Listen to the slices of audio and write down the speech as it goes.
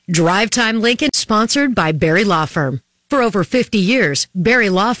Drive Time Lincoln, sponsored by Barry Law Firm. For over 50 years, Barry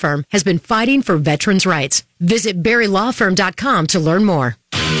Law Firm has been fighting for veterans' rights. Visit BarryLawFirm.com to learn more.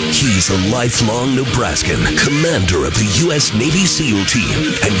 He's a lifelong Nebraskan, commander of the U.S. Navy SEAL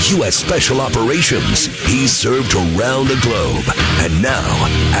Team and U.S. Special Operations. He's served around the globe and now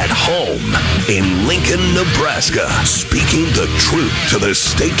at home in Lincoln, Nebraska, speaking the truth to the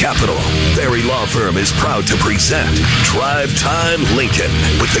state capitol. Barry Law Firm is proud to present Drive Time Lincoln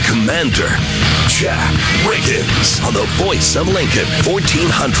with the commander, Jack Riggins, on the voice of Lincoln,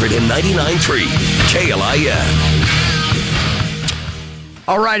 1499.3 KLIN.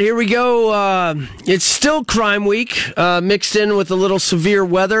 All right, here we go. It's still crime week, mixed in with a little severe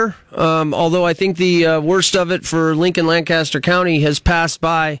weather, although I think the worst of it for Lincoln Lancaster County has passed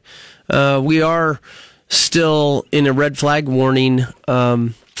by. We are still in a red flag warning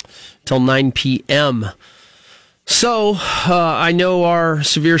till 9 p.m. So I know our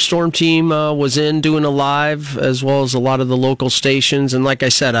severe storm team was in doing a live, as well as a lot of the local stations. And like I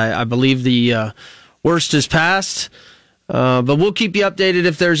said, I believe the worst is past. But we'll keep you updated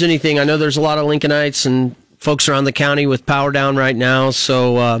if there's anything. I know there's a lot of Lincolnites and folks around the county with power down right now,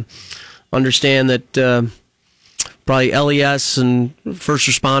 so understand that probably LES and first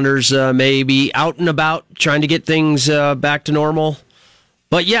responders may be out and about trying to get things back to normal.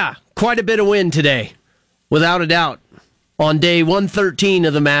 But yeah, quite a bit of wind today, without a doubt. On day 113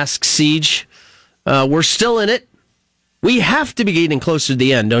 of the mask siege, we're still in it. We have to be getting closer to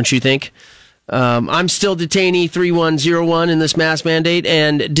the end, don't you think? I'm still detainee 3101 in this mask mandate,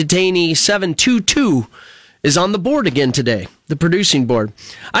 and detainee 722 is on the board again today, the producing board.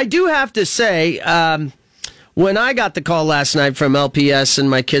 I do have to say, when I got the call last night from LPS and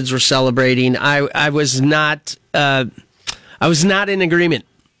my kids were celebrating, I was not in agreement.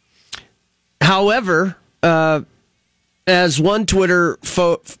 However, as one Twitter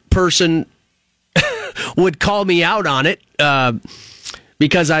person would call me out on it,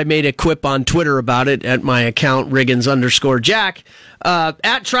 because I made a quip on Twitter about it at my account, Riggins_Jack.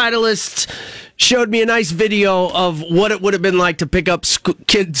 At Tritalists showed me a nice video of what it would have been like to pick up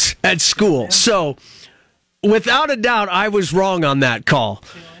kids at school. So, without a doubt, I was wrong on that call.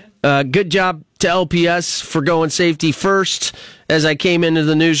 Good job to LPS for going safety first. As I came into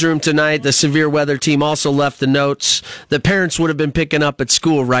the newsroom tonight, the severe weather team also left the notes that parents would have been picking up at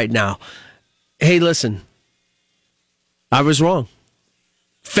school right now. Hey, listen, I was wrong.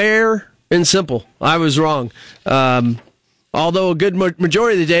 Fair and simple. I was wrong. Although a good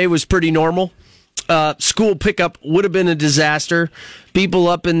majority of the day was pretty normal. School pickup would have been a disaster. People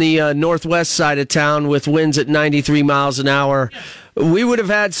up in the northwest side of town with winds at 93 miles an hour. We would have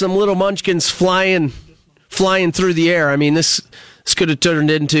had some little munchkins flying through the air. I mean, this could have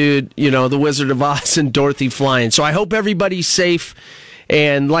turned into, the Wizard of Oz and Dorothy flying. So I hope everybody's safe.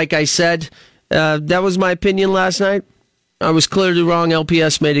 And like I said, that was my opinion last night. I was clearly wrong.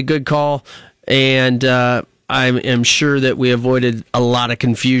 LPS made a good call, and I am sure that we avoided a lot of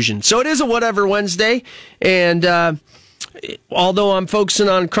confusion. So it is a Whatever Wednesday, and although I'm focusing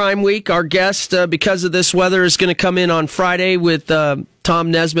on Crime Week, our guest, because of this weather, is going to come in on Friday with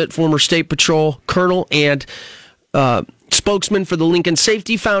Tom Nesbitt, former State Patrol Colonel and spokesman for the Lincoln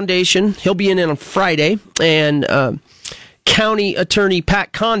Safety Foundation. He'll be in on Friday, and County Attorney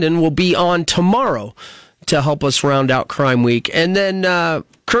Pat Condon will be on tomorrow to help us round out Crime Week. And then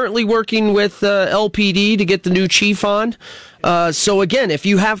currently working with LPD to get the new chief on. So again, if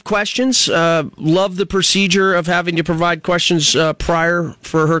you have questions, love the procedure of having to provide questions prior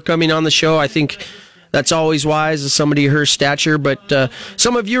for her coming on the show. I think that's always wise as somebody of her stature, but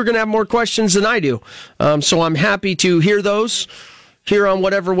some of you are going to have more questions than I do. So I'm happy to hear those here on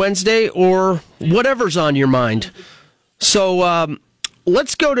Whatever Wednesday or whatever's on your mind. So,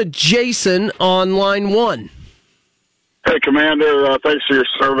 let's go to Jason on line 1. Hey, Commander. Thanks for your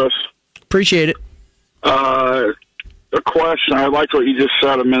service. Appreciate it. A question. I liked what you just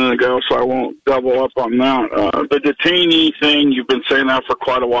said a minute ago, so I won't double up on that. The detainee thing, you've been saying that for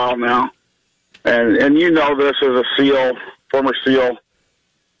quite a while now. And you know this as a SEAL, former SEAL.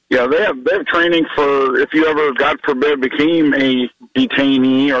 Yeah, they have training for if you ever, God forbid, became a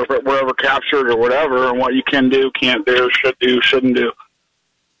detainee or were ever captured or whatever, and what you can do, can't do, should do, shouldn't do.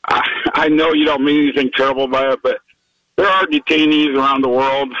 I know you don't mean anything terrible by it, but there are detainees around the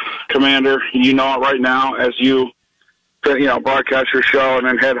world, Commander. You know it right now as you broadcast your show and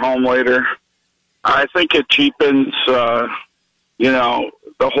then head home later. I think it cheapens, the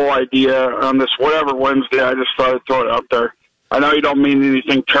whole idea on this Whatever Wednesday. I just thought I'd throw it out there. I know you don't mean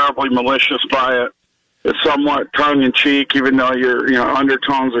anything terribly malicious by it. It's somewhat tongue-in-cheek, even though your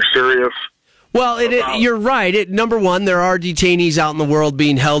undertones are serious. Well, you're right. Number one, there are detainees out in the world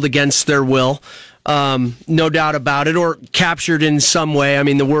being held against their will. No doubt about it, or captured in some way. I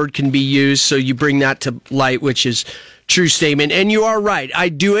mean, the word can be used, so you bring that to light, which is true statement. And you are right. I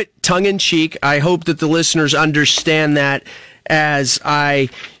do it tongue in cheek. I hope that the listeners understand that as I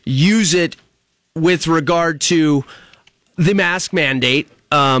use it with regard to the mask mandate.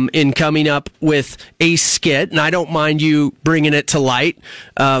 In coming up with a skit, and I don't mind you bringing it to light.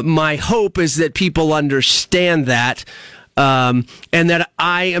 My hope is that people understand that, and that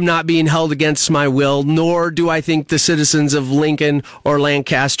I am not being held against my will, nor do I think the citizens of Lincoln or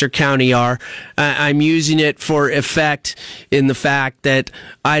Lancaster County are. I'm using it for effect in the fact that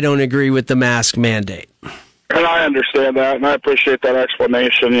I don't agree with the mask mandate. And I understand that, and I appreciate that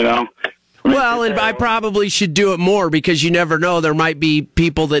explanation, Well, and I probably should do it more because you never know. There might be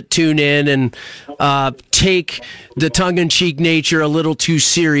people that tune in and take the tongue-in-cheek nature a little too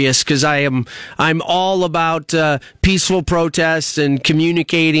serious because I'm all about peaceful protest and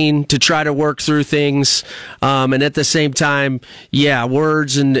communicating to try to work through things. And at the same time,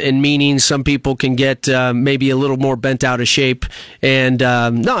 words and meanings, some people can get maybe a little more bent out of shape. And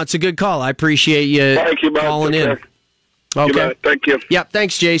no, it's a good call. I appreciate you calling in. Okay. Thank you. Yep.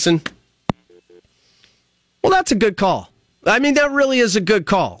 Thanks, Jason. Well, that's a good call. I mean, that really is a good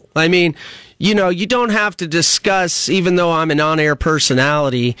call. I mean, you don't have to discuss, even though I'm an on-air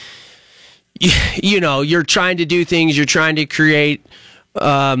personality, you're trying to do things, you're trying to create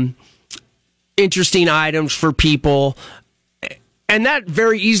interesting items for people. And that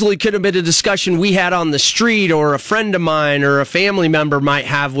very easily could have been a discussion we had on the street or a friend of mine or a family member might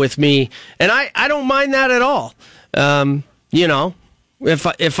have with me. And I don't mind that at all. If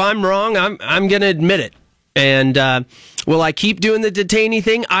I'm wrong, I'm going to admit it. And will I keep doing the detainee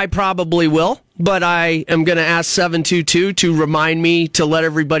thing? I probably will, but I am going to ask 722 to remind me to let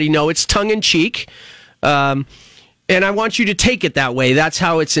everybody know it's tongue-in-cheek, and I want you to take it that way. That's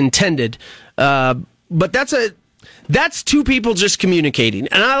how it's intended. But that's two people just communicating,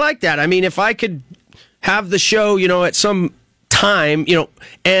 and I like that. I mean, if I could have the show, at some time,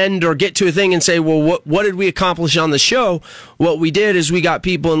 end or get to a thing and say, well, what did we accomplish on the show? What we did is we got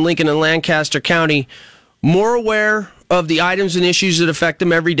people in Lincoln and Lancaster County more aware of the items and issues that affect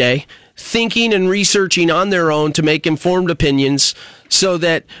them every day, thinking and researching on their own to make informed opinions so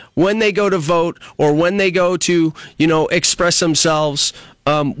that when they go to vote or when they go to, express themselves,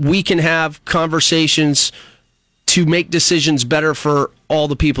 we can have conversations to make decisions better for all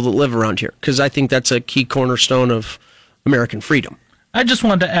the people that live around here. Because I think that's a key cornerstone of American freedom. I just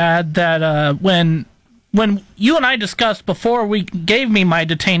wanted to add that when you and I discussed before we gave me my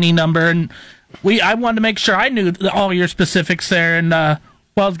detainee number, and I wanted to make sure I knew all your specifics there, and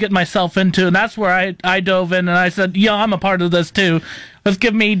what I was getting myself into, and that's where I dove in, and I said, I'm a part of this too. Let's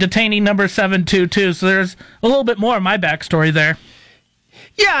give me detainee number 722. So there's a little bit more of my backstory there.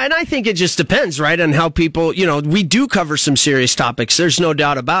 Yeah, and I think it just depends, right, on how people, we do cover some serious topics. There's no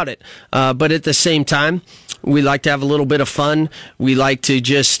doubt about it. But at the same time, we like to have a little bit of fun. We like to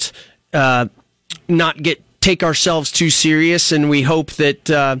just not take ourselves too serious, and we hope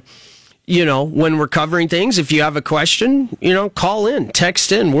that when we're covering things, if you have a question, call in,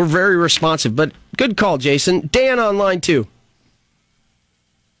 text in. We're very responsive. But good call, Jason. Dan on line 2.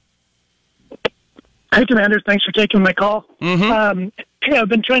 Hey, Commander. Thanks for taking my call. Mm-hmm. I've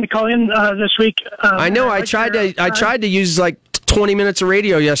been trying to call in this week. I know. I tried to use like 20 minutes of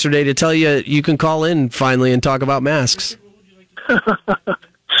radio yesterday to tell you can call in finally and talk about masks. All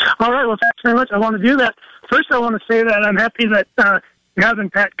right. Well, thanks very much. I want to do that. First, I want to say that I'm happy that you're having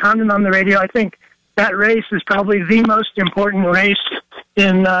Pat Condon on the radio. I think that race is probably the most important race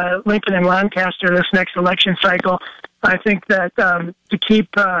in Lincoln and Lancaster this next election cycle. I think that to keep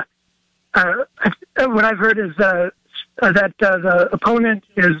what I've heard is that the opponent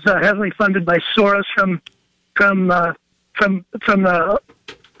is heavily funded by Soros from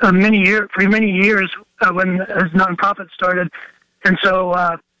many years when his nonprofit started, and so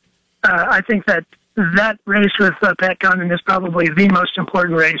I think that race with Pat Condon is probably the most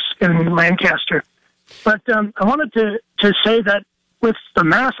important race in Lancaster. But I wanted to say that with the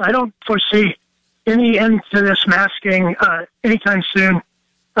mask, I don't foresee any end to this masking anytime soon,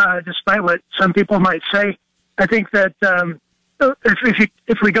 despite what some people might say. I think that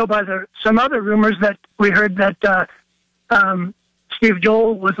if we go by some other rumors that we heard that Steve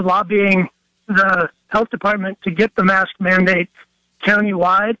Joel was lobbying the health department to get the mask mandate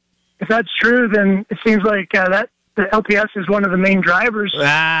countywide. If that's true, then it seems like that the LPS is one of the main drivers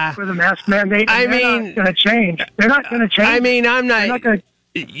for the mask mandate. They're not going to change. They're not going to change. I mean, I'm not.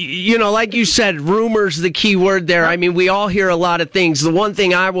 like you said, rumors the key word there. I mean, we all hear a lot of things. The one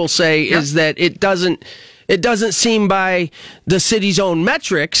thing I will say is that it doesn't seem by the city's own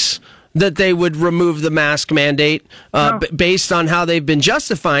metrics that they would remove the mask mandate based on how they've been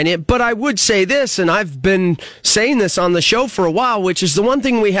justifying it. But I would say this, and I've been saying this on the show for a while, which is the one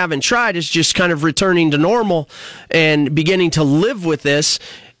thing we haven't tried is just kind of returning to normal and beginning to live with this.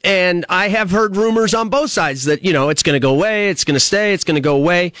 And I have heard rumors on both sides that, it's going to go away, it's going to stay, it's going to go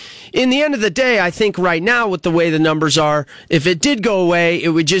away. In the end of the day, I think right now with the way the numbers are, if it did go away, it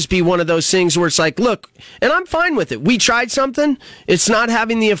would just be one of those things where it's like, look, and I'm fine with it. We tried something. It's not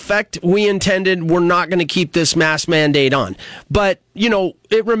having the effect we intended. We're not going to keep this mask mandate on. But,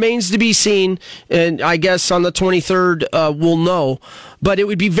 it remains to be seen. And I guess on the 23rd, we'll know. But it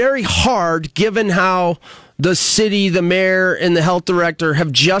would be very hard given how the city, the mayor, and the health director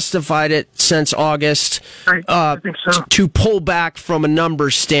have justified it since August I think so. to pull back from a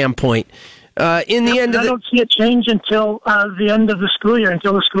numbers standpoint. I don't see it change until the end of the school year,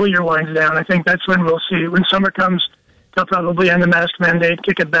 until the school year winds down. I think that's when we'll see. When summer comes, they'll probably end the mask mandate,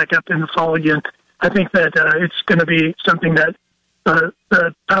 kick it back up in the fall again. I think that it's going to be something that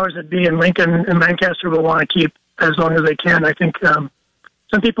the powers that be in Lincoln and Lancaster will want to keep as long as they can. I think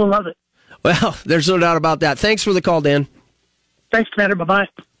some people love it. Well, there's no doubt about that. Thanks for the call, Dan. Thanks, Commander. Bye-bye.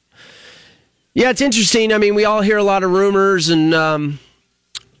 Yeah, it's interesting. I mean, we all hear a lot of rumors, and, in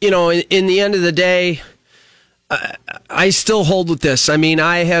the end of the day, I still hold with this. I mean,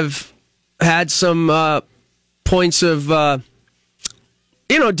 I have had some points of,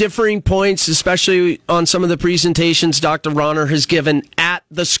 differing points, especially on some of the presentations Dr. Ronner has given at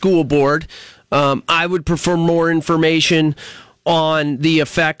the school board. I would prefer more information on the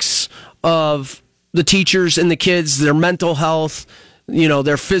effects of the teachers and the kids, their mental health,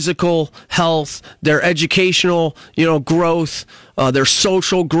 their physical health, their educational, growth, their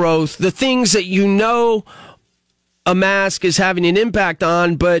social growth, the things that a mask is having an impact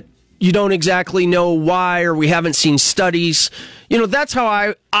on, but you don't exactly know why, or we haven't seen studies. That's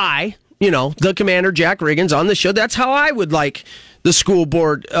how I, the Commander, Jack Riggins, on the show, that's how I would like the school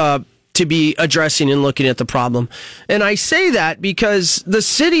board to be addressing and looking at the problem. And I say that because the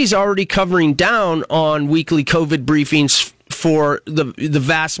city's already covering down on weekly COVID briefings for the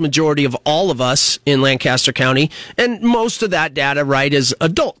vast majority of all of us in Lancaster County, and most of that data, right, is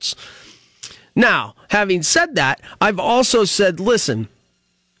adults. Now, having said that, I've also said, listen,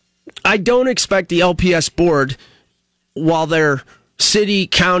 I don't expect the LPS board, while their city,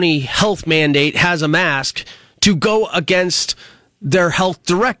 county health mandate has a mask, to go against their health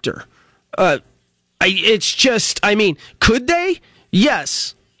director. It's just, could they?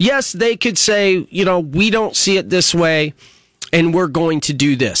 Yes. Yes, they could say, we don't see it this way, and we're going to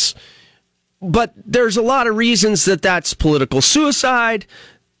do this. But there's a lot of reasons that that's political suicide,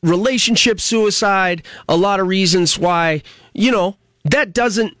 relationship suicide, a lot of reasons why, that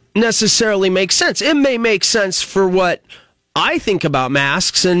doesn't necessarily make sense. It may make sense for what I think about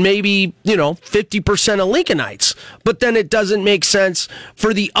masks and maybe, 50% of Lincolnites. But then it doesn't make sense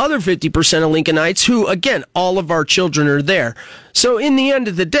for the other 50% of Lincolnites who, again, all of our children are there. So in the end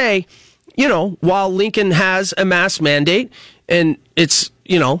of the day, while Lincoln has a mask mandate and it's,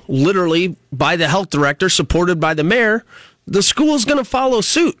 literally by the health director, supported by the mayor, the school is going to follow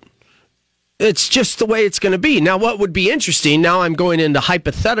suit. It's just the way it's going to be. Now, what would be interesting, now I'm going into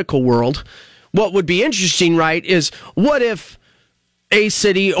hypothetical world, what would be interesting, right, is what if a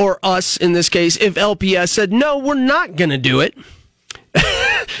city, or us in this case, if LPS said, no, we're not going to do it?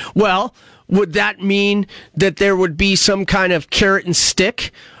 Well, would that mean that there would be some kind of carrot and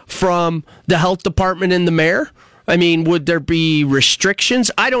stick from the health department and the mayor? Would there be restrictions?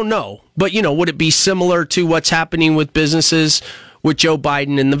 I don't know. But, would it be similar to what's happening with businesses with Joe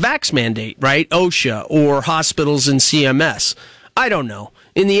Biden and the vax mandate, right? OSHA, or hospitals and CMS? I don't know.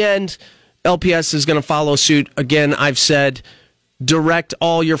 In the end, LPS is going to follow suit. Again, I've said, direct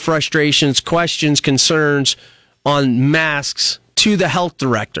all your frustrations, questions, concerns on masks to the health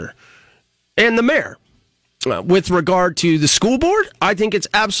director and the mayor. With regard to the school board, I think it's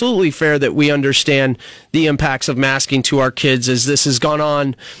absolutely fair that we understand the impacts of masking to our kids as this has gone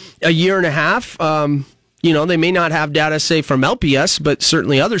on a year and a half. They may not have data, say, from LPS, but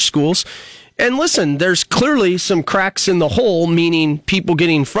certainly other schools. And listen, there's clearly some cracks in the hole, meaning people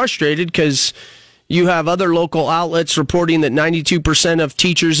getting frustrated because you have other local outlets reporting that 92% of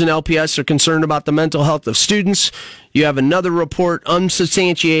teachers in LPS are concerned about the mental health of students. You have another report,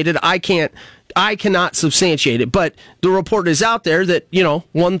 unsubstantiated. I cannot substantiate it, but the report is out there that,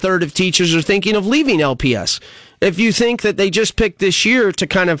 1/3 of teachers are thinking of leaving LPS. If you think that they just picked this year to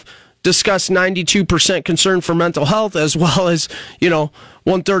kind of discuss 92% concern for mental health, as well as,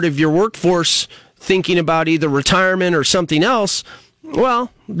 1/3 of your workforce thinking about either retirement or something else,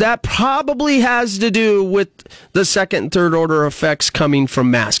 well, that probably has to do with the second and third order effects coming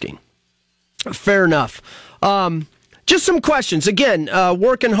from masking. Fair enough. Just some questions. Again,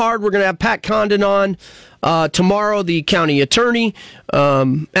 working hard. We're going to have Pat Condon on tomorrow, the county attorney.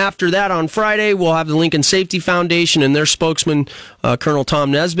 After that, on Friday, we'll have the Lincoln Safety Foundation and their spokesman, Colonel Tom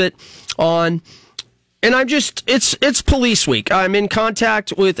Nesbitt, on. And it's police week. I'm in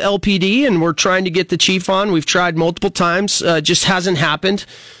contact with LPD, and we're trying to get the chief on. We've tried multiple times. Just hasn't happened.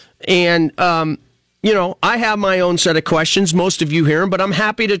 And, I have my own set of questions. Most of you hear them, but I'm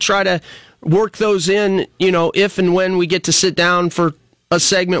happy to try to work those in, if and when we get to sit down for a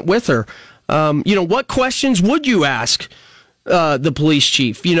segment with her. What questions would you ask the police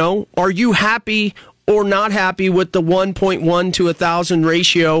chief? Are you happy or not happy with the 1.1 to 1,000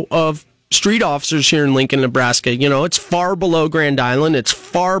 ratio of street officers here in Lincoln, Nebraska? It's far below Grand Island. It's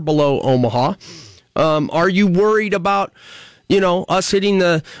far below Omaha. Are you worried about, us hitting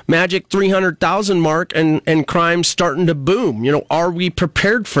the magic 300,000 mark and crime starting to boom? Are we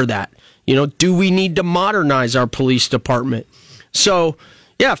prepared for that? Do we need to modernize our police department? So,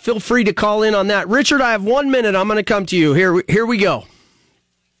 yeah, feel free to call in on that. Richard, I have 1 minute. I'm going to come to you. Here we go.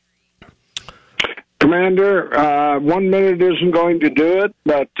 Commander, 1 minute isn't going to do it,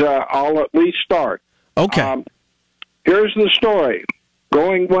 but I'll at least start. Okay. Here's the story.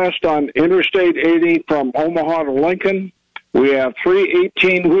 Going west on Interstate 80 from Omaha to Lincoln, we have 3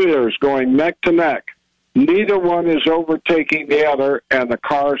 18-wheelers going neck to neck. Neither one is overtaking the other, and the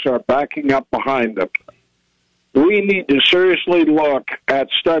cars are backing up behind them. We need to seriously look at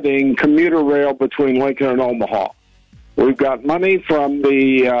studying commuter rail between Lincoln and Omaha. We've got money from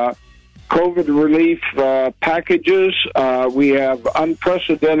the COVID relief packages. We have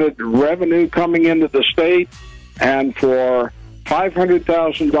unprecedented revenue coming into the state, and for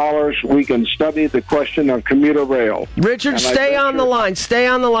 $500,000, we can study the question of commuter rail. Richard, stay on the line. Stay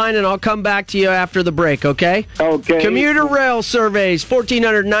on the line, and I'll come back to you after the break, okay? Okay. Commuter rail surveys,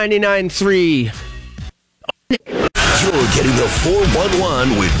 1,499.3. You're getting the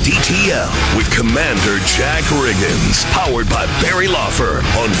 411 with DTL with Commander Jack Riggins. Powered by Barry Law Firm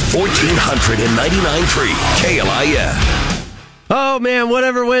on 1499.3 KLIN. Oh, man,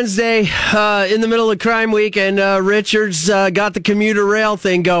 whatever Wednesday, in the middle of crime week, and Richard's got the commuter rail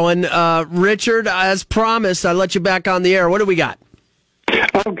thing going. Richard, as promised, I let you back on the air. What do we got?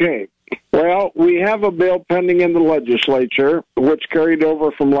 Okay. Well, we have a bill pending in the legislature, which carried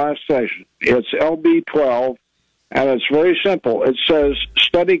over from last session. It's LB 12, and it's very simple. It says,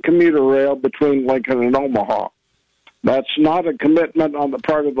 study commuter rail between Lincoln and Omaha. That's not a commitment on the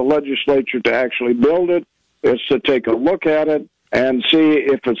part of the legislature to actually build it. It's to take a look at it and see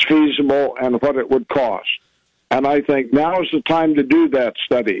if it's feasible and what it would cost. And I think now is the time to do that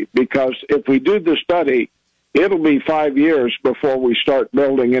study, because if we do the study, it'll be 5 years before we start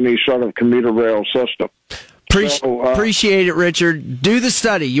building any sort of commuter rail system. Appreciate it, Richard. Do the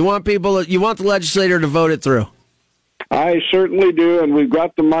study. You want the legislator to vote it through. I certainly do, and we've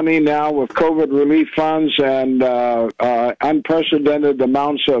got the money now with COVID relief funds and unprecedented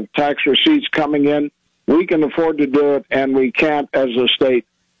amounts of tax receipts coming in. We can afford to do it, and we can't as a state.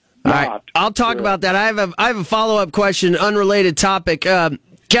 All right. I'll talk about that. I have a follow-up question, unrelated topic.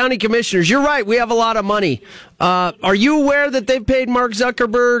 County commissioners, you're right. We have a lot of money. Are you aware that they've paid Mark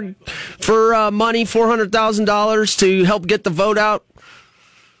Zuckerberg for money, $400,000, to help get the vote out?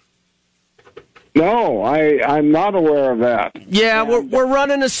 No, I'm not aware of that. Yeah, we're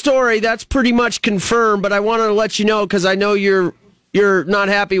running a story that's pretty much confirmed, but I wanted to let you know because I know you're not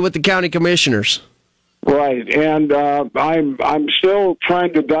happy with the county commissioners. Right, and I'm still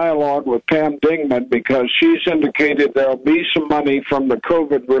trying to dialogue with Pam Dingman because she's indicated there'll be some money from the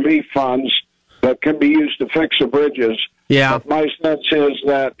COVID relief funds that can be used to fix the bridges. Yeah. But my sense is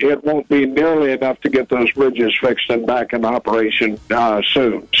that it won't be nearly enough to get those bridges fixed and back in operation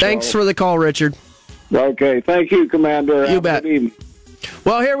soon. Thanks for the call, Richard. Okay, thank you, Commander. You bet.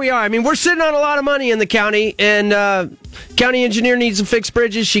 Well, here we are. I mean, we're sitting on a lot of money in the county, and county engineer needs to fix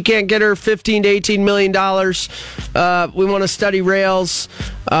bridges. She can't get her $15 to $18 million. We want to study rails.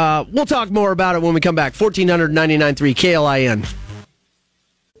 We'll talk more about it when we come back. 1499.3 KLIN.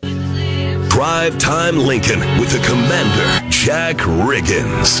 Drive Time Lincoln with the Commander, Jack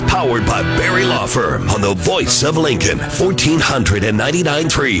Riggins. Powered by Barry Law Firm on the voice of Lincoln,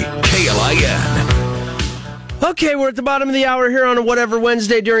 1499.3 KLIN. Okay, we're at the bottom of the hour here on a whatever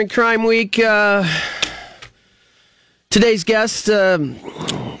Wednesday during Crime Week. Today's guest,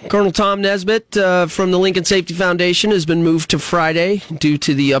 Colonel Tom Nesbitt from the Lincoln Safety Foundation has been moved to Friday due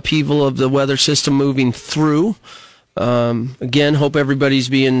to the upheaval of the weather system moving through. Again, hope everybody's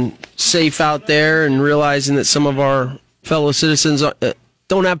being safe out there and realizing that some of our fellow citizens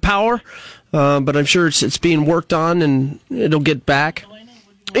don't have power, but I'm sure it's being worked on and it'll get back.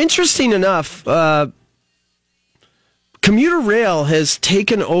 Interesting enough, commuter rail has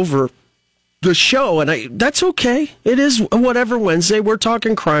taken over the show, and that's okay. It is whatever Wednesday. We're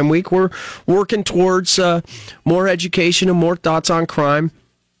talking Crime Week. We're working towards more education and more thoughts on crime,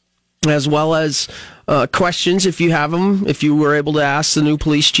 as well as questions if you have them. If you were able to ask the new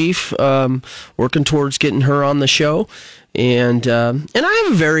police chief, working towards getting her on the show, and I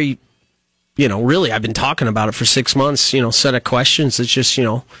have a very, really I've been talking about it for 6 months. Set of questions. It's just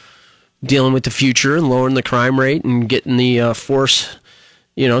dealing with the future and lowering the crime rate and getting the force,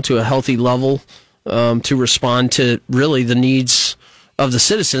 to a healthy level to respond to really the needs of the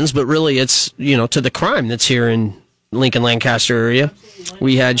citizens, but really it's, to the crime that's here in Lincoln, Lancaster area.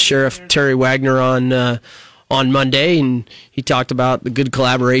 We had Sheriff Terry Wagner on Monday, and he talked about the good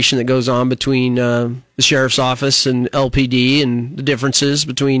collaboration that goes on between the Sheriff's Office and LPD and the differences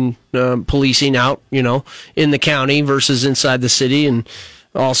between policing out, in the county versus inside the city, and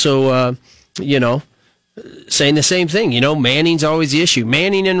also, saying the same thing. Manning's always the issue.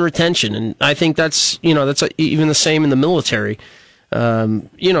 Manning and retention. And I think that's even the same in the military.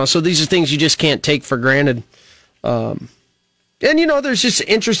 So these are things you just can't take for granted. And, there's just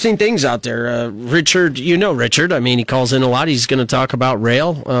interesting things out there. Richard, Richard. I mean, he calls in a lot. He's going to talk about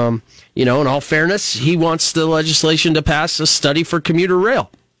rail. In all fairness, he wants the legislation to pass a study for commuter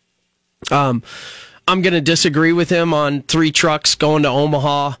rail. I'm going to disagree with him on 3 trucks going to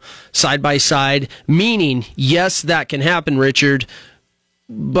Omaha side by side, meaning, yes, that can happen, Richard,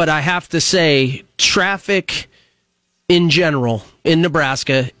 but I have to say traffic in general in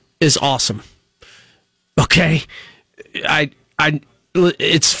Nebraska is awesome. Okay?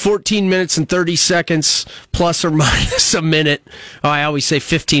 It's 14 minutes and 30 seconds plus or minus a minute. I always say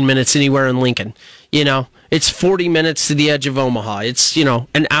 15 minutes anywhere in Lincoln. It's 40 minutes to the edge of Omaha. It's,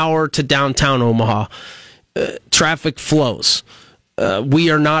 an hour to downtown Omaha. Traffic flows. We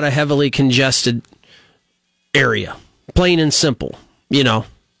are not a heavily congested area. Plain and simple. Yeah,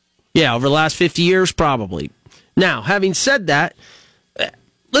 over the last 50 years, probably. Now, having said that,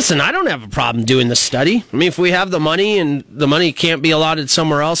 listen, I don't have a problem doing the study. I mean, if we have the money and the money can't be allotted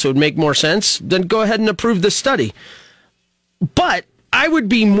somewhere else, it would make more sense, then go ahead and approve the study. But I would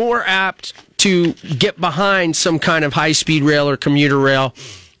be more apt to get behind some kind of high-speed rail or commuter rail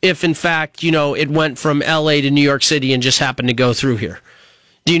if, in fact, it went from L.A. to New York City and just happened to go through here.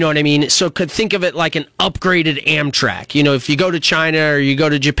 Do you know what I mean? So could think of it like an upgraded Amtrak. If you go to China or you go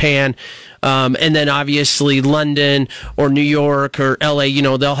to Japan, and then obviously London or New York or L.A.,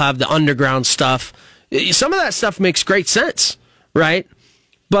 they'll have the underground stuff. Some of that stuff makes great sense, right?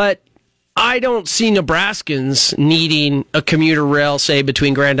 But I don't see Nebraskans needing a commuter rail, say,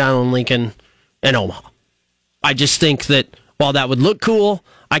 between Grand Island, Lincoln, and Omaha. I just think that while that would look cool,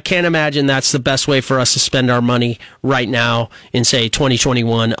 I can't imagine that's the best way for us to spend our money right now in, say,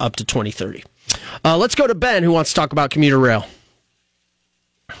 2021 up to 2030. Let's go to Ben, who wants to talk about commuter rail.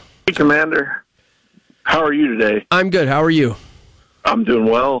 Hey, Commander. How are you today? I'm good. How are you? I'm doing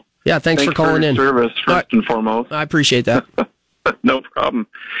well. Yeah, thanks for calling in. Service, first and foremost. I appreciate that. No problem.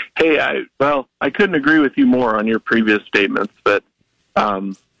 Hey, I couldn't agree with you more on your previous statements, but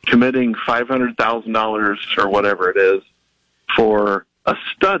committing $500,000 or whatever it is for a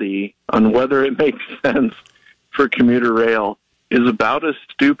study on whether it makes sense for commuter rail is about as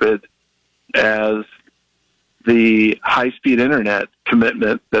stupid as the high-speed internet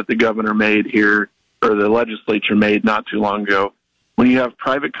commitment that the governor made here, or the legislature made not too long ago, when you have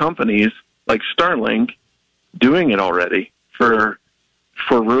private companies like Starlink doing it already for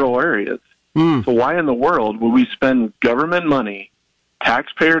rural areas. So why in the world would we spend government money,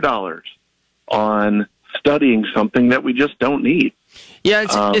 taxpayer dollars, on studying something that we just don't need? Yeah,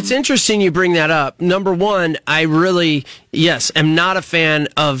 it's interesting you bring that up. Number one, I really, am not a fan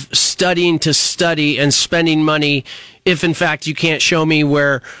of studying to study and spending money if, in fact, you can't show me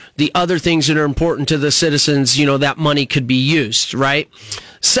where the other things that are important to the citizens, that money could be used, right?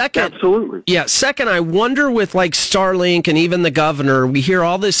 Second, absolutely. Yeah, second, I wonder with like Starlink and even the governor, we hear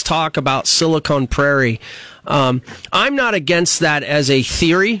all this talk about Silicon Prairie. I'm not against that as a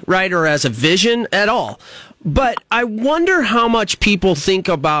theory, right, or as a vision at all. But I wonder how much people think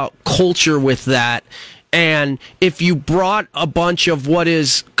about culture with that. And if you brought a bunch of what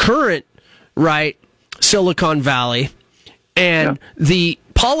is current, right, Silicon Valley and the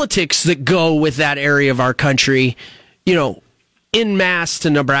politics that go with that area of our country, en masse to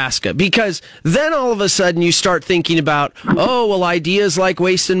Nebraska, because then all of a sudden you start thinking about, oh, well, ideas like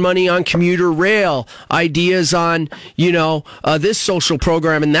wasting money on commuter rail, ideas on, this social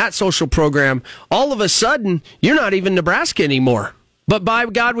program and that social program. All of a sudden, you're not even Nebraska anymore. But by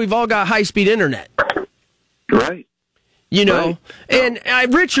God, we've all got high-speed internet. Right. Right.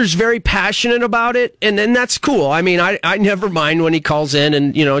 And Richard's very passionate about it, and that's cool. I mean, I never mind when he calls in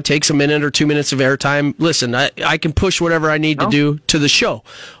and, it takes a minute or 2 minutes of airtime. Listen, I can push whatever I need to do to the show.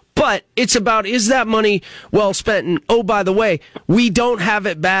 But it's about, is that money well spent? And, oh, by the way, we don't have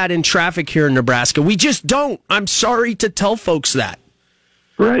it bad in traffic here in Nebraska. We just don't. I'm sorry to tell folks that.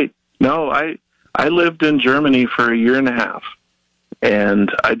 Right. No, I lived in Germany for a year and a half.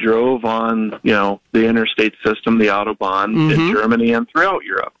 And I drove on, the interstate system, the Autobahn, in Germany and throughout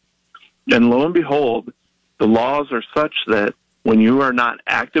Europe. And lo and behold, the laws are such that when you are not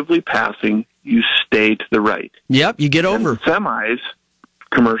actively passing, you stay to the right. Yep, you get over. And semis,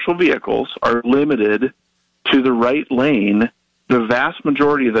 commercial vehicles, are limited to the right lane the vast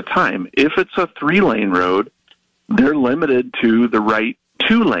majority of the time. If it's a 3-lane road, they're limited to the right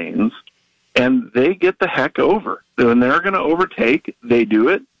 2 lanes. And they get the heck over. When they're going to overtake, they do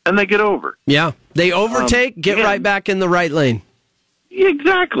it, and they get over. Yeah, they overtake, get right back in the right lane.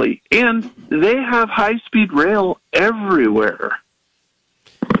 Exactly. And they have high-speed rail everywhere.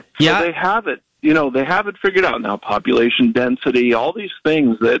 Yeah. So they have it. They have it figured out now. Population density, all these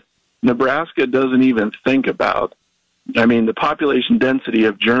things that Nebraska doesn't even think about. I mean, the population density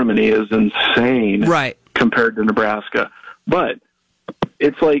of Germany is insane compared to Nebraska. But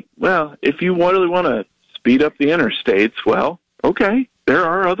it's like, well, if you really want to speed up the interstates, well, okay, there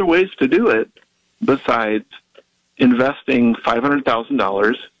are other ways to do it besides investing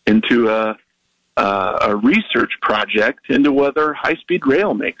 $500,000 into a research project into whether high-speed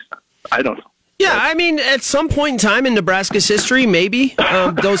rail makes sense. I don't know. Yeah, I mean, at some point in time in Nebraska's history, maybe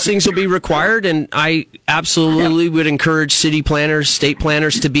those things will be required, and I absolutely would encourage city planners, state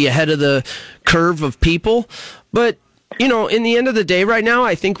planners to be ahead of the curve of people. But in the end of the day right now,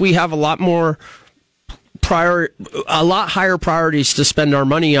 I think we have a lot higher priorities to spend our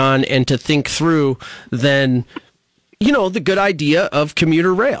money on and to think through than, the good idea of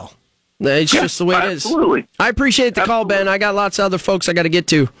commuter rail. It's just the way it is. Absolutely. I appreciate the call, Ben. I got lots of other folks I got to get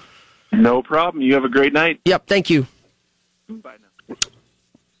to. No problem. You have a great night. Yep, thank you. Bye now.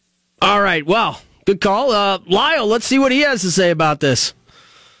 All right, well, good call. Lyle, let's see what he has to say about this.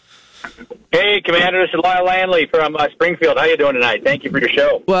 Hey, Commander, this is Lyle Landley from Springfield. How you doing tonight? Thank you for your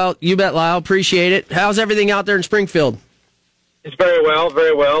show. Well, you bet, Lyle. Appreciate it. How's everything out there in Springfield? It's very well,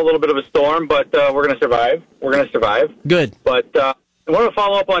 very well. A little bit of a storm, but we're going to survive. Good. But I want to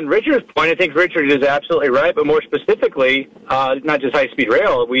follow up on Richard's point. I think Richard is absolutely right, but more specifically, not just high-speed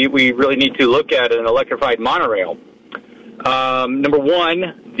rail, we really need to look at an electrified monorail. Number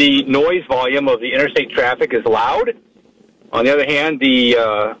one, the noise volume of the interstate traffic is loud. On the other hand, the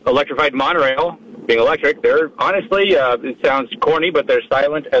electrified monorail, being electric, they're honestly, it sounds corny, but they're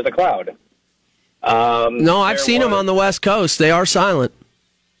silent as a cloud. No, I've seen them on the West Coast. They are silent.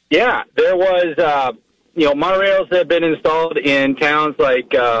 Yeah, there was, monorails that have been installed in towns like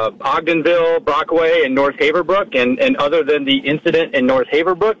Ogdenville, Brockway, and North Haverbrook. And other than the incident in North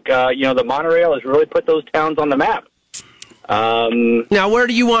Haverbrook, the monorail has really put those towns on the map. Now, where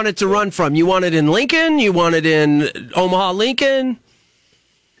do you want it to run from? You want it in Lincoln? You want it in Omaha, Lincoln?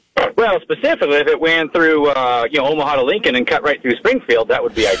 Well, specifically, if it went through, Omaha to Lincoln and cut right through Springfield, that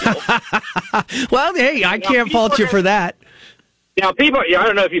would be ideal. Well, hey, I can't fault you for that. People, I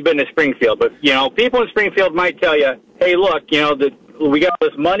don't know if you've been to Springfield, but, people in Springfield might tell you, hey, look, we got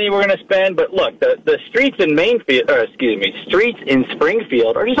this money we're going to spend, but look, the streets in streets in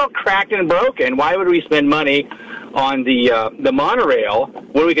Springfield are just all cracked and broken. Why would we spend money on the monorail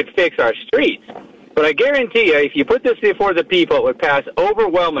when we could fix our streets? But I guarantee you, if you put this before the people, it would pass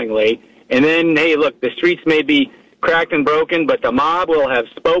overwhelmingly. And then, hey, look, the streets may be cracked and broken, but the mob will have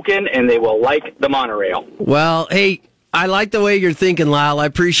spoken, and they will like the monorail. Well, hey, I like the way you're thinking, Lyle. I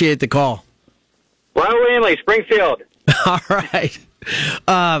appreciate the call. Lyle Landley, Springfield. All right.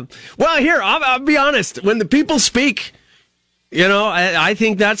 Well, here, I'll be honest. When the people speak, I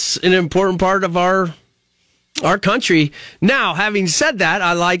think that's an important part of our country. Now, having said that,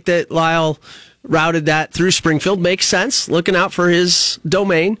 I like that Lyle routed that through Springfield. Makes sense, looking out for his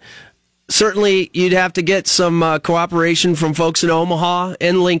domain. Certainly, you'd have to get some cooperation from folks in Omaha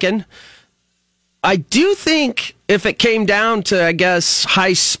and Lincoln. I do think if it came down to, I guess,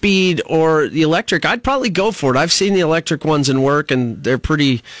 high speed or the electric, I'd probably go for it. I've seen the electric ones in work, and they're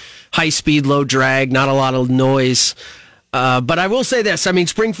pretty high speed, low drag, not a lot of noise. But I will say this. I mean,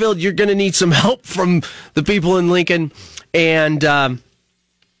 Springfield, you're going to need some help from the people in Lincoln and the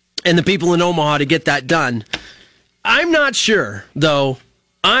people in Omaha to get that done. I'm not sure, though.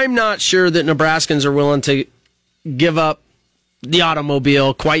 I'm not sure that Nebraskans are willing to give up the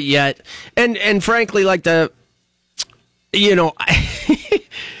automobile quite yet. And frankly, like I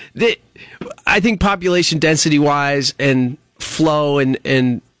think population density wise and flow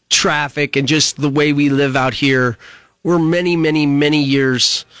and traffic and just the way we live out here, we're many, many, many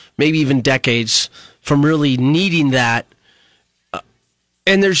years, maybe even decades from really needing that.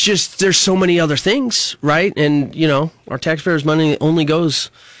 And there's so many other things, right? And, our taxpayers' money only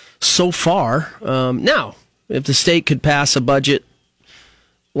goes so far. Now, if the state could pass a budget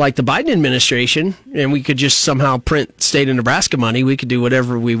like the Biden administration, and we could just somehow print state of Nebraska money, we could do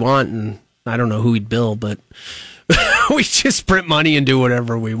whatever we want, and I don't know who we'd bill, but we just print money and do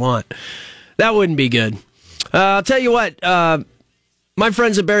whatever we want. That wouldn't be good. I'll tell you what, my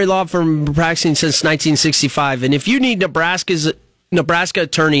friends at Barry Law Firm have been practicing since 1965, and if you need Nebraska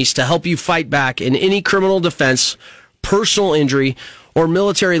attorneys to help you fight back in any criminal defense, personal injury, or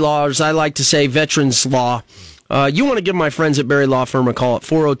military law, or as I like to say, veterans law, you want to give my friends at Barry Law Firm a call at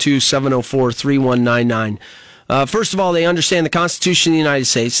 402-704-3199. First of all, they understand the Constitution of the United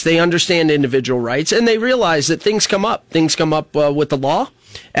States. They understand individual rights, and they realize that things come up. Things come up with the law.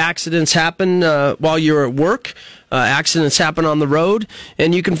 Accidents happen while you're at work. Accidents happen on the road,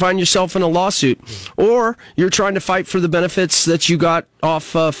 and you can find yourself in a lawsuit. Or you're trying to fight for the benefits that you got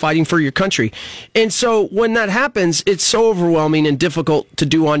off fighting for your country. And so when that happens, it's so overwhelming and difficult to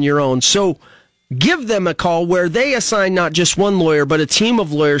do on your own. So give them a call where they assign not just one lawyer, but a team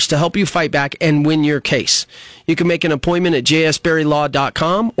of lawyers to help you fight back and win your case. You can make an appointment at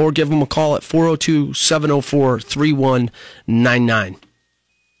jsberrylaw.com or give them a call at 402-704-3199.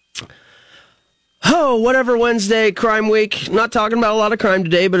 Oh, whatever Wednesday, crime week. Not talking about a lot of crime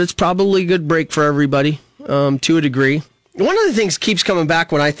today, but it's probably a good break for everybody to a degree. One of the things keeps coming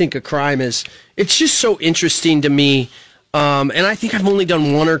back when I think of crime is it's just so interesting to me. And I think I've only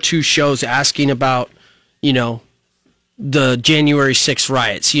done one or two shows asking about, the January 6th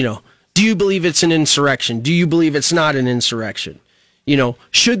riots. Do you believe it's an insurrection? Do you believe it's not an insurrection?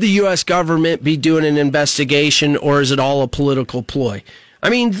 Should the U.S. government be doing an investigation, or is it all a political ploy? I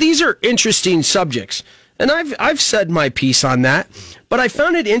mean, these are interesting subjects, and I've said my piece on that, but I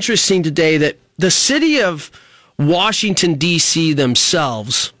found it interesting today that the city of Washington, D.C.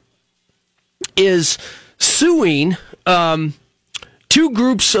 themselves is suing two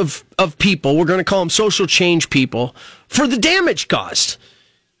groups of people, we're going to call them social change people, for the damage caused.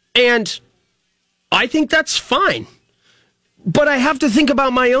 And I think that's fine. But I have to think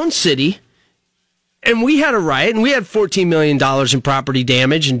about my own city. And we had a riot, and we had $14 million in property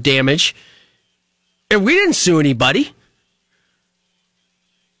damage, and we didn't sue anybody.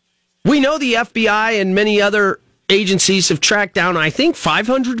 We know the FBI and many other agencies have tracked down, I think,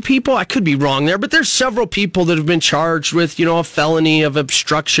 500 people. I could be wrong there, but there's several people that have been charged with, a felony of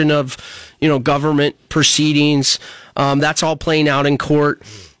obstruction of, government proceedings. That's all playing out in court,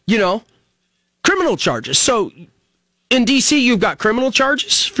 criminal charges. So in D.C., you've got criminal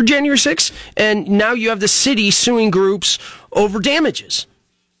charges for January 6th, and now you have the city suing groups over damages.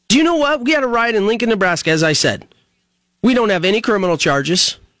 Do you know what? We had a riot in Lincoln, Nebraska, as I said. We don't have any criminal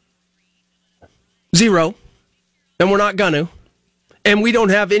charges. Zero. And we're not going to. And we don't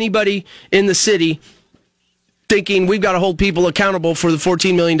have anybody in the city thinking we've got to hold people accountable for the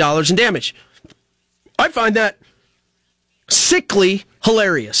 $14 million in damage. I find that sickly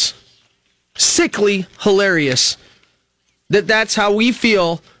hilarious. Sickly hilarious. That's how we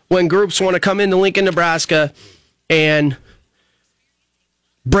feel when groups want to come into Lincoln, Nebraska and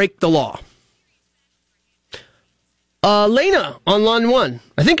break the law. Elena on line 1.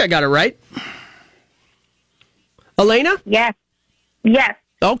 I think I got it right. Elena? Yes.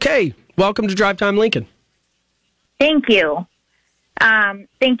 Okay. Welcome to Drive Time Lincoln. Thank you.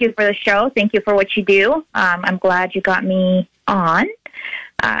 Thank you for the show. Thank you for what you do. I'm glad you got me on.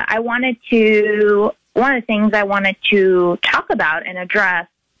 One of the things I wanted to talk about and address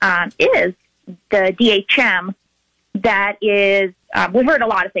is the DHM. That is, we've heard a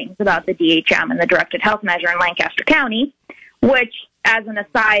lot of things about the DHM and the directed health measure in Lancaster County, which, as an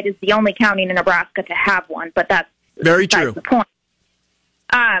aside, is the only county in Nebraska to have one, but that's very true. The point.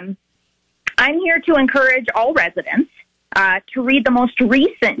 I'm here to encourage all residents to read the most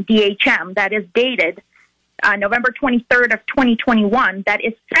recent DHM that is dated November 23rd of 2021 that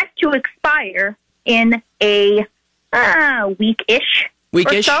is set to expire in a week-ish.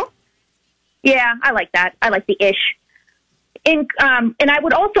 Week-ish? Or so. Yeah, I like that. I like the ish. And I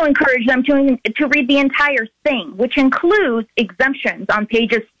would also encourage them to read the entire thing, which includes exemptions on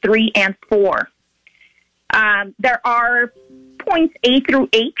pages 3 and 4. There are points A through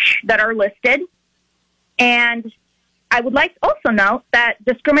H that are listed. And I would like to also note that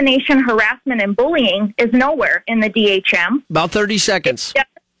discrimination, harassment, and bullying is nowhere in the DHM. About 30 seconds.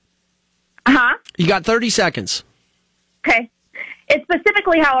 Uh-huh. You got 30 seconds. Okay. It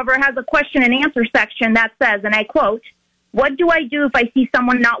specifically, however, has a question and answer section that says, and I quote, "What do I do if I see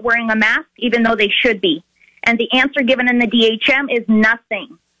someone not wearing a mask, even though they should be?" And the answer given in the DHM is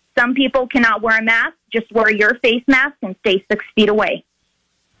nothing. Some people cannot wear a mask. Just wear your face mask and stay 6 feet away.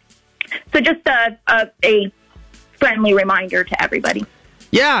 So just a friendly reminder to everybody.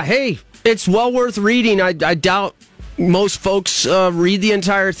 Yeah, hey, it's well worth reading. I doubt most folks read the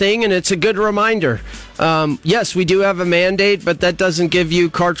entire thing, and it's a good reminder. Yes, we do have a mandate, but that doesn't give you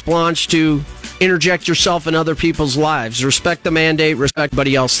carte blanche to interject yourself in other people's lives. Respect the mandate, respect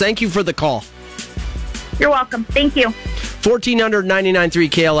everybody else. Thank you for the call. You're welcome. Thank you. 1499.3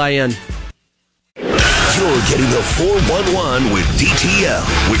 KLIN. You're getting the 411 with DTL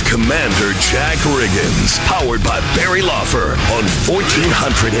with Commander Jack Riggins. Powered by Barry Law Firm on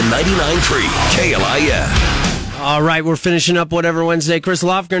 1499.3 KLIN. All right, we're finishing up Whatever Wednesday. Chris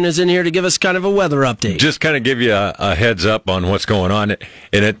Lofgren is in here to give us kind of a weather update. Just kind of give you a heads up on what's going on.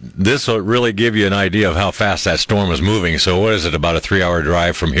 And this will really give you an idea of how fast that storm is moving. So what is it, about a 3-hour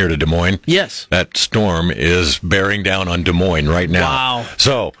drive from here to Des Moines? Yes. That storm is bearing down on Des Moines right now. Wow.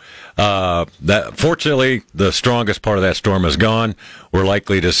 So fortunately, the strongest part of that storm is gone. We're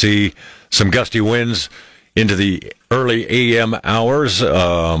likely to see some gusty winds into the early AM hours.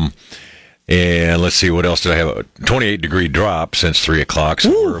 And let's see, what else did I have? A 28-degree drop since 3 o'clock,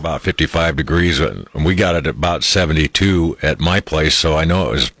 so we're about 55 degrees. And we got it at about 72 at my place, so I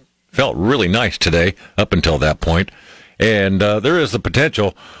know it felt really nice today up until that point. And there is the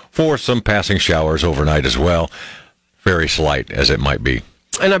potential for some passing showers overnight as well, very slight as it might be.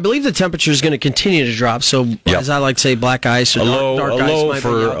 And I believe the temperature is going to continue to drop, so as I like to say, black ice or dark ice low might be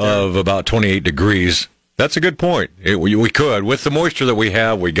out there. of about 28 degrees. That's a good point. We could, with the moisture that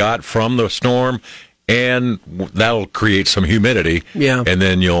we got from the storm, and that'll create some humidity. Yeah. And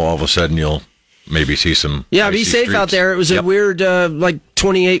then all of a sudden you'll maybe see some. Yeah, be safe streets out there. It was a weird,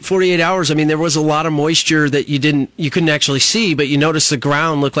 48 hours. I mean, there was a lot of moisture that you couldn't actually see, but you noticed the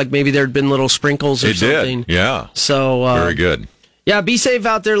ground looked like maybe there had been little sprinkles or something. It did, yeah. So very good. Yeah, be safe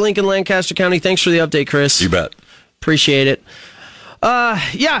out there, Lincoln, Lancaster County. Thanks for the update, Chris. You bet. Appreciate it.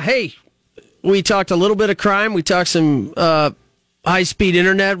 Hey. We talked a little bit of crime. We talked some high-speed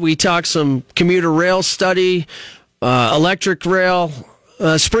internet. We talked some commuter rail study, electric rail.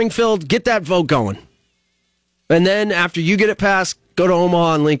 Springfield, get that vote going. And then after you get it passed, go to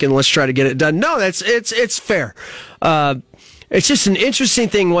Omaha and Lincoln. Let's try to get it done. No, it's fair. It's just an interesting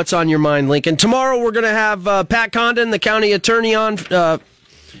thing what's on your mind, Lincoln. Tomorrow we're going to have Pat Condon, the county attorney, on.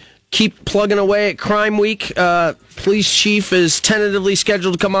 Keep plugging away at Crime Week. Police chief is tentatively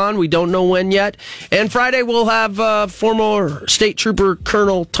scheduled to come on. We don't know when yet. And Friday we'll have former State Trooper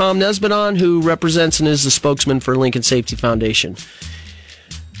Colonel Tom Nesbitt on, who represents and is the spokesman for Lincoln Safety Foundation.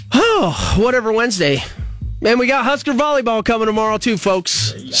 Oh, Whatever Wednesday. Man, we got Husker volleyball coming tomorrow too,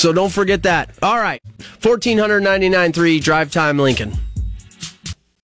 folks. So don't forget that. All right. 1499.3 Drive Time Lincoln.